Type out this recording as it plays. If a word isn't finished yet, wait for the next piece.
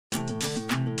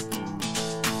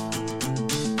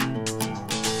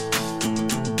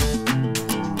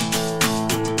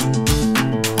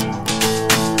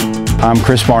I'm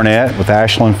Chris Barnett with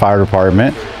Ashland Fire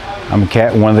Department. I'm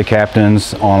one of the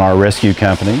captains on our rescue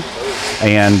company,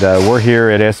 and we're here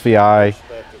at SVI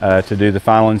to do the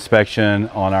final inspection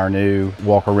on our new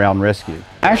walk-around rescue.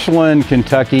 Ashland,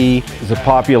 Kentucky is a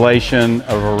population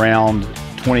of around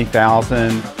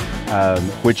 20,000,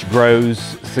 which grows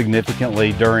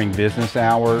significantly during business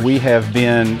hours. We have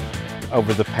been,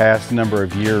 over the past number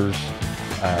of years,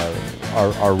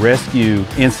 our rescue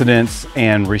incidents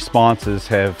and responses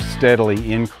have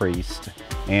steadily increased,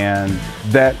 and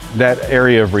that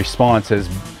area of response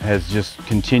has just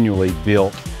continually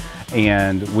built,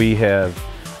 and we have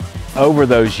over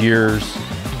those years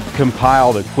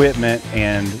compiled equipment,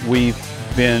 and we've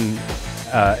been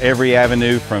every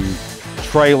avenue from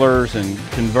trailers and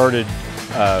converted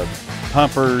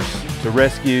pumpers to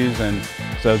rescues, and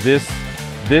so this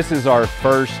is our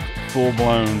first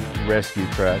full-blown rescue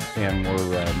truck, and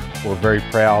we're very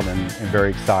proud and very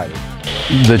excited.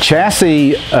 The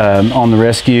chassis on the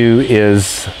rescue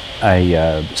is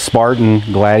a Spartan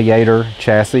Gladiator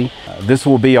chassis. This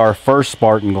will be our first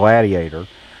Spartan Gladiator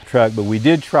truck, but we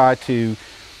did try to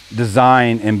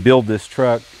design and build this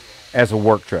truck as a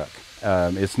work truck.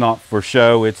 It's not for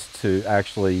show, it's to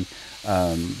actually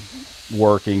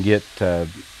work and get the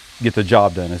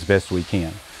job done as best we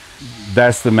can.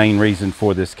 That's the main reason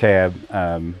for this cab.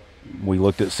 We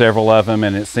looked at several of them,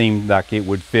 and it seemed like it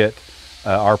would fit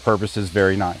our purposes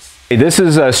very nice. This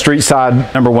is a street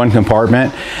side #1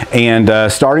 compartment,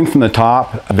 and starting from the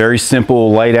top, a very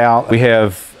simple laid out. We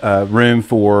have room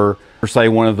for say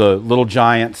one of the Little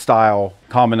Giant style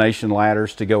combination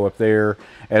ladders to go up there,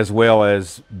 as well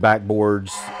as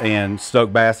backboards and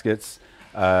stoke baskets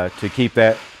to keep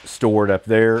that stored up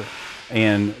there,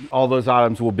 and all those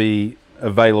items will be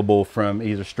available from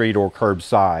either street or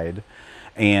curbside.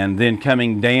 And then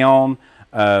coming down,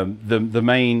 the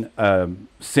main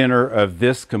center of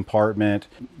this compartment,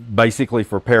 basically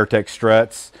for Paratech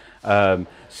struts.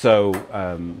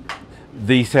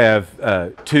 These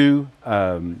have two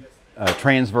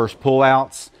transverse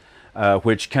pullouts,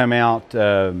 which come out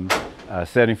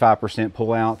 75%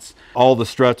 pullouts. All the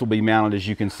struts will be mounted, as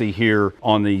you can see here,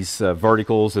 on these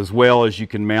verticals, as well as you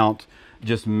can mount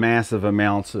just massive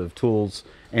amounts of tools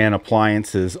and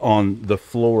appliances on the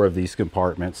floor of these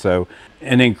compartments. So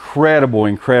an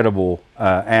incredible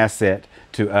asset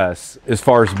to us as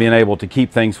far as being able to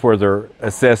keep things where they're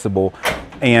accessible.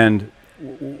 And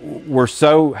we're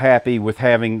so happy with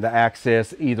having the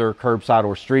access either curbside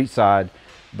or street side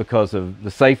because of the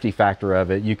safety factor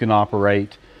of it. You can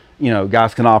operate,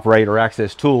 guys can operate or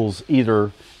access tools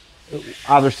either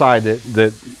side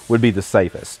that would be the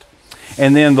safest.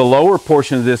 And then the lower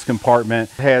portion of this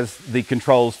compartment has the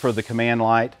controls for the command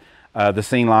light, the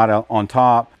scene light on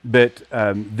top, but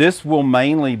this will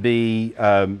mainly be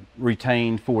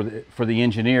retained for the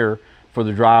engineer, for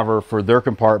the driver, for their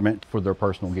compartment, for their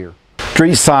personal gear.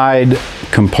 Street side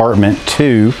compartment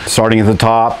 2, starting at the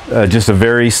top, just a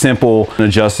very simple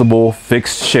adjustable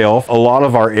fixed shelf. A lot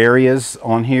of our areas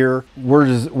on here,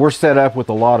 we're set up with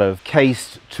a lot of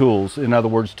cased tools. In other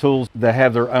words, tools that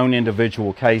have their own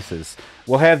individual cases.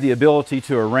 We'll have the ability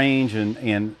to arrange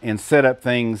and set up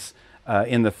things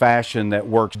in the fashion that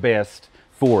works best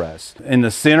for us. In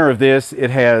the center of this, it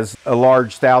has a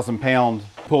large 1,000-pound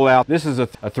pull out. This is a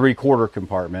 3/4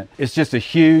 compartment. It's just a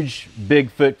huge,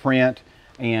 big footprint,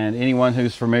 and anyone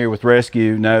who's familiar with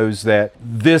rescue knows that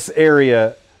this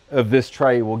area of this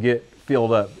tray will get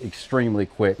filled up extremely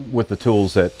quick with the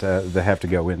tools that have to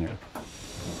go in there.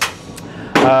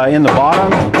 In the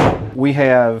bottom, we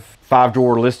have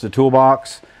 5-drawer listed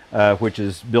toolbox, which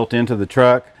is built into the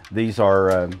truck. These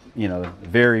are,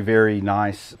 very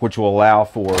nice, which will allow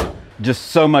for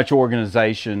just so much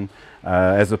organization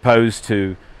as opposed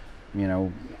to,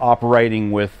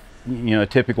 operating with, a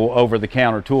typical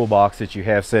over-the-counter toolbox that you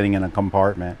have sitting in a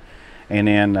compartment. And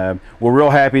then we're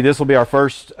real happy. This will be our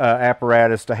first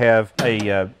apparatus to have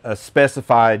a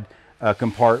specified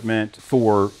compartment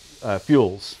for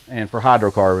fuels and for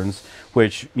hydrocarbons,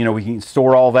 which, we can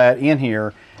store all that in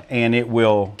here, and it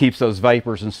will keeps those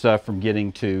vapors and stuff from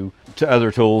getting to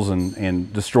other tools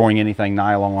and destroying anything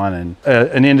nylon, and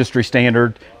an industry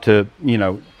standard to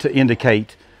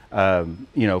indicate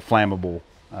flammable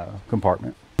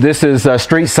compartment. This is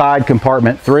street side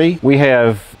compartment 3. We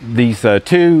have these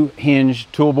 2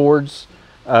 hinged tool boards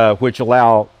which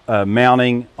allow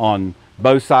mounting on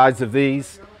both sides of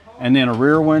these, and then a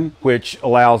rear one which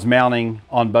allows mounting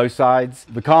on both sides.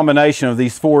 The combination of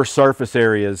these 4 surface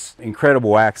areas,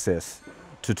 incredible access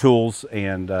to tools,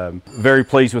 and very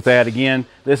pleased with that. Again,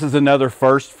 this is another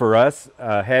first for us,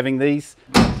 having these.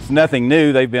 It's nothing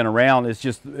new, they've been around. It's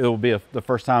just, it'll be the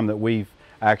first time that we've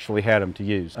actually had them to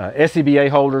use. SCBA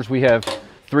holders, we have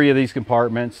 3 of these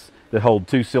compartments that hold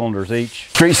 2 cylinders each.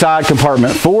 Street side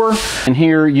compartment 4, and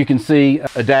here you can see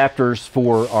adapters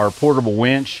for our portable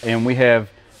winch, and we have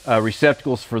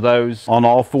receptacles for those on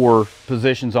all 4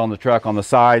 positions on the truck, on the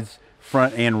sides,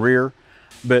 front and rear.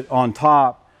 But on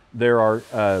top, there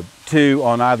are 2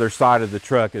 on either side of the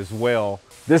truck as well.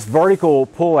 This vertical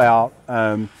pull-out,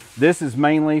 this is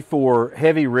mainly for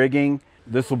heavy rigging.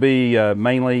 This will be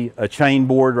mainly a chain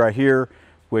board right here,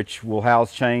 which will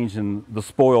house chains, and the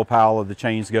spoil pile of the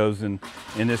chains goes in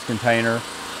this container.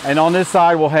 And on this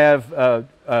side, we'll have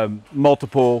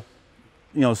multiple,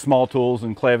 small tools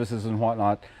and clevises and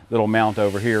whatnot that'll mount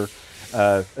over here.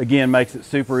 Again, makes it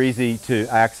super easy to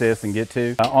access and get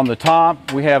to. On the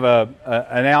top, we have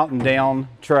an out and down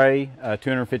tray, a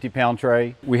 250-pound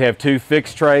tray. We have 2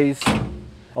 fixed trays,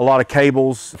 a lot of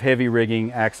cables, heavy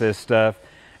rigging access stuff,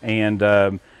 and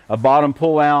a bottom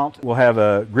pull out. We'll have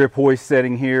a grip hoist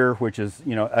setting here, which is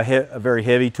a very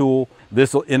heavy tool.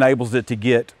 This enables it to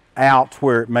get out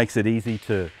where it makes it easy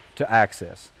to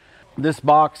access. This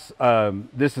box,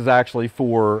 this is actually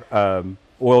for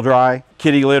oil dry,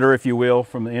 kitty litter, if you will,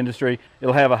 from the industry.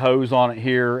 It'll have a hose on it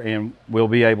here, and we'll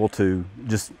be able to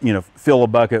just fill a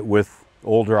bucket with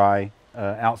oil dry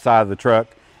outside of the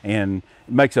truck, and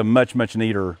it makes a much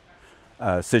neater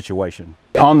situation.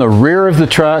 On the rear of the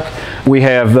truck, we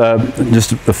have just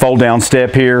the fold down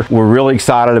step here. We're really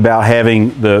excited about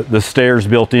having the stairs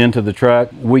built into the truck.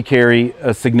 We carry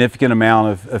a significant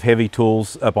amount of heavy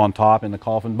tools up on top in the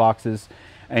coffin boxes,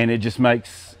 and it just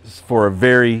makes for a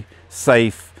very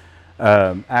safe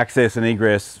access and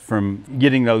egress from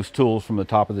getting those tools from the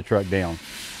top of the truck down.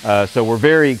 So we're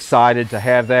very excited to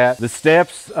have that. The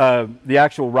steps, the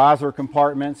actual riser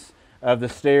compartments of the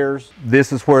stairs,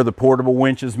 this is where the portable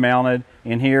winch is mounted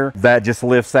in here. That just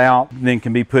lifts out, then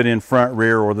can be put in front,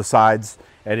 rear, or the sides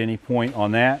at any point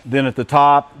on that. Then at the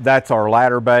top, that's our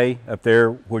ladder bay up there,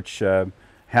 which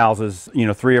houses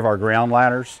 3 of our ground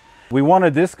ladders. We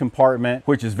wanted this compartment,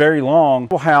 which is very long,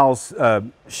 will house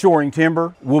shoring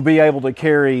timber. We'll be able to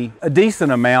carry a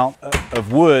decent amount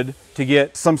of wood to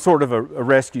get some sort of a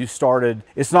rescue started.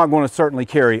 It's not going to certainly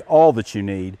carry all that you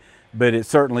need, but it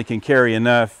certainly can carry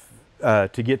enough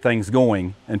to get things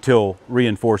going until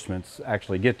reinforcements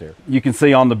actually get there. You can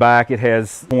see on the back it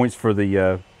has points for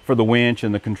the winch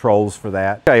and the controls for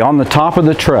that. Okay, on the top of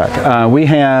the truck, we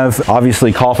have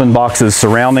obviously coffin boxes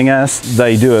surrounding us.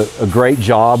 They do a great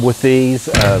job with these.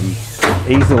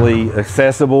 Easily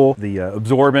accessible. The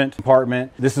absorbent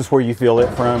compartment, this is where you fill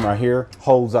it from right here.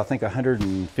 Holds, I think,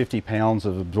 150 pounds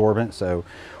of absorbent, so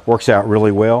works out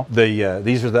really well.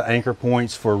 These are the anchor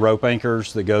points for rope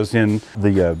anchors that goes in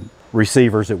the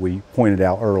receivers that we pointed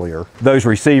out earlier. Those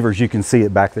receivers, you can see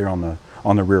it back there on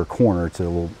the rear corner. It's a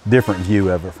little different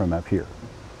view of it from up here.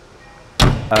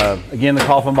 Again, the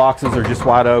coffin boxes are just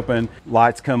wide open.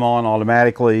 Lights come on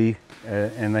automatically,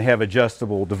 and they have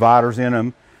adjustable dividers in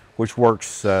them, which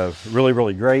works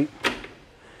really great.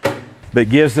 But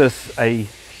gives us a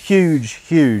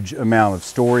huge amount of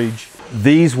storage.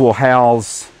 These will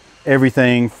house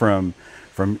everything from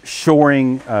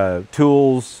shoring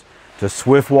tools to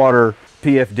swiftwater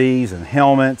PFDs and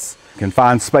helmets,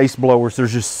 confined space blowers.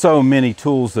 There's just so many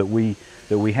tools that we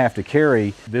have to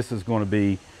carry. This is going to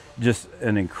be just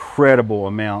an incredible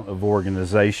amount of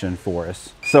organization for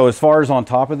us. So as far as on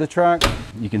top of the truck,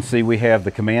 you can see we have the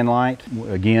command light.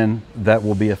 Again, that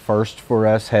will be a first for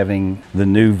us, having the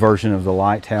new version of the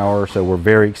light tower. So we're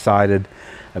very excited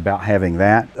about having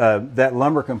that. That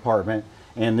lumber compartment,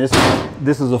 and this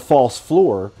is a false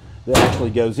floor that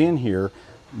actually goes in here.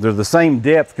 They're the same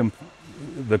depth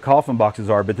the coffin boxes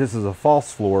are, but this is a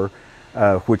false floor,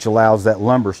 which allows that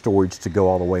lumber storage to go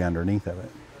all the way underneath of it.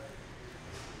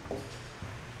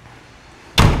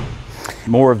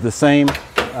 More of the same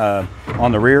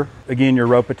on the rear. Again, your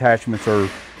rope attachments are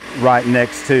right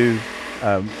next to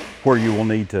where you will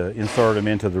need to insert them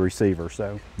into the receiver,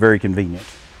 so very convenient.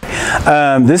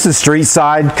 This is street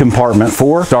side compartment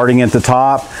 4. Starting at the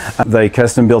top, they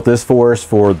custom built this for us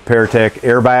for the Paratech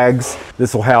airbags.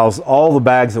 This will house all the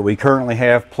bags that we currently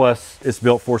have, plus it's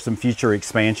built for some future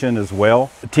expansion as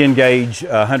well. A 10 gauge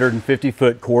 150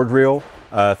 foot cord reel,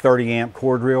 30 amp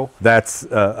cord reel. That's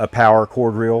a power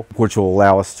cord reel, which will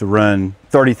allow us to run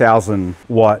 30,000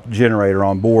 watt generator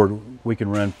on board. We can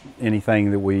run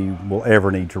anything that we will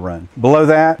ever need to run. Below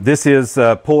that, this is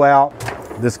pull out.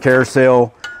 This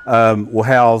carousel will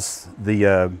house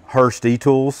the Hurst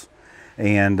e-tools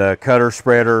and cutter,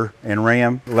 spreader, and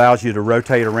ram. Allows you to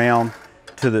rotate around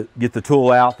to get the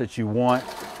tool out that you want.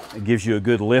 It gives you a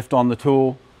good lift on the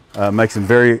tool Makes them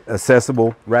very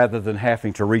accessible rather than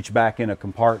having to reach back in a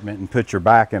compartment and put your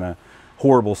back in a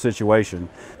horrible situation.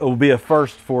 It will be a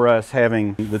first for us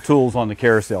having the tools on the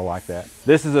carousel like that.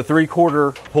 This is a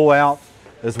 3/4 pull out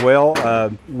as well.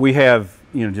 We have,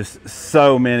 you know, just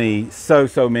so many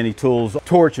tools,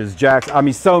 torches, jacks, I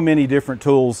mean so many different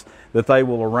tools that they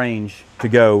will arrange to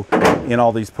go in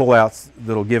all these pullouts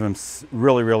that'll give them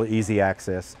really easy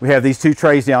access. We have these 2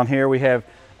 trays down here. We have,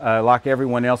 like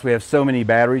everyone else, we have so many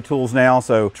battery tools now,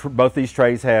 so both these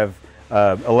trays have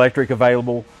electric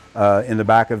available in the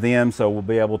back of them, so we'll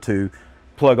be able to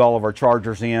plug all of our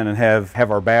chargers in and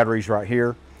have our batteries right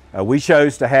here. We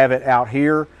chose to have it out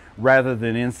here rather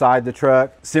than inside the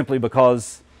truck, simply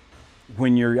because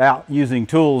when you're out using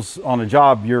tools on a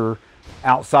job, you're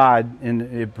outside and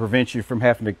it prevents you from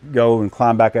having to go and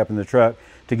climb back up in the truck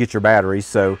to get your batteries.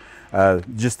 So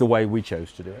just the way we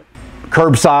chose to do it.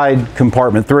 Curbside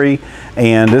compartment 3,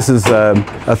 and this is a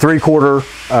 3/4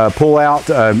 pull out,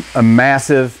 a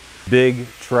massive big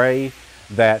tray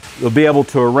that you'll be able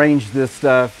to arrange this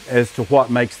stuff as to what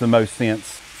makes the most sense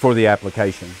for the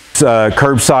application.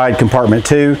 Curbside compartment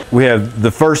 2. We have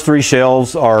the first 3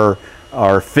 shelves are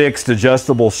fixed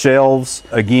adjustable shelves.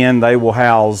 Again, they will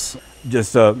house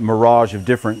just a mirage of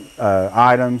different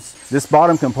items. This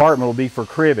bottom compartment will be for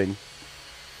cribbing,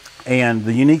 and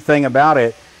the unique thing about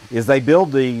it is they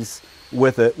build these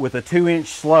with a 2-inch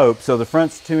slope, so the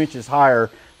front's 2 inches higher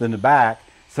than the back,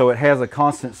 so it has a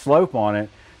constant slope on it.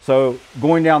 So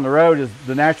going down the road, is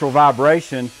the natural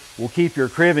vibration will keep your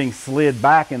cribbing slid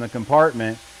back in the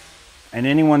compartment, and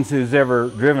anyone who's ever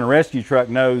driven a rescue truck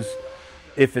knows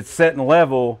if it's set and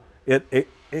level, it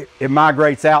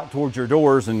migrates out towards your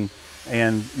doors, and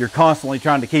you're constantly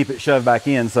trying to keep it shoved back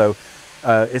in. So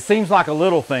it seems like a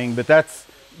little thing, but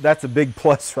that's a big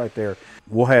plus right there.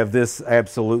 We'll have this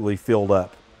absolutely filled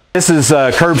up. This is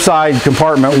curbside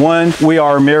compartment 1. We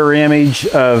are a mirror image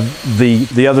of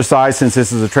the other side, since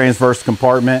this is a transverse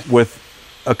compartment with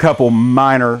a couple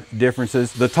minor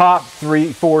differences. The top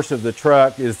 3/4 of the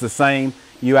truck is the same.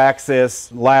 You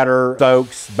access ladder,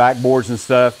 stokes, backboards and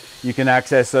stuff. You can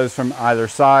access those from either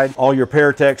side. All your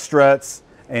Paratech struts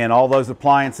and all those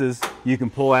appliances you can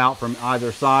pull out from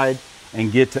either side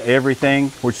and get to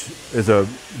everything, which is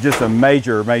just a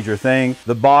major thing.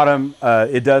 The bottom,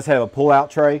 it does have a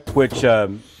pull-out tray, which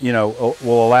you know,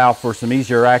 will allow for some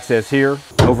easier access here.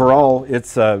 Overall, it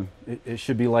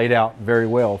should be laid out very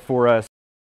well for us.